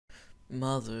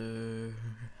Mother,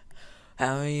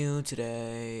 how are you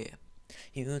today?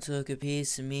 You took a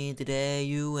piece of me the day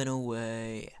you went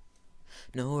away.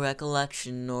 No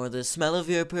recollection nor the smell of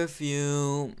your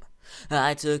perfume.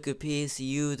 I took a piece of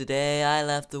you the day I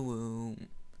left the womb.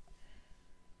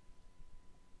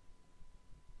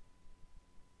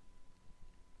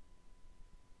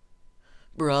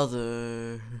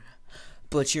 Brother,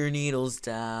 put your needles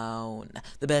down.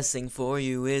 The best thing for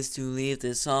you is to leave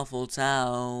this awful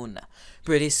town.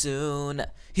 Pretty soon,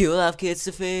 you'll have kids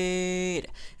to feed.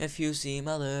 If you see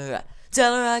mother,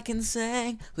 tell her I can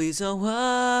sing. Please don't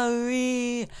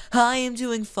worry, I am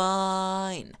doing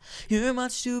fine. You're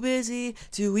much too busy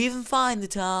to even find the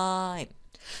time.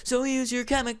 So use your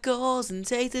chemicals and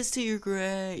take this to your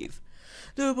grave.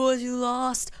 The boys you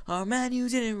lost are men you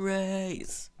didn't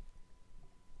raise.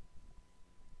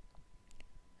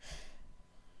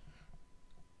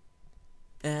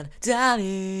 And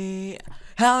Daddy,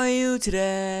 how are you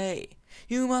today?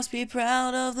 You must be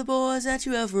proud of the boys that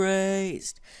you have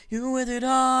raised. Your withered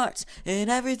heart and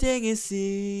everything it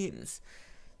seems.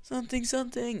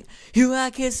 Something, you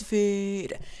had kids to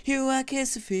feed. You had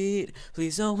kids to feed.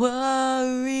 Please don't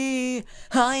worry,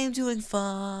 I am doing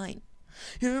fine.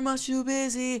 You're much too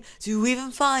busy to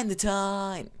even find the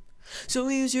time. So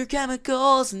use your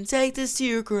chemicals and take this to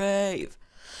your grave.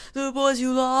 The boys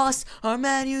you lost are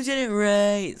men you didn't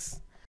raise.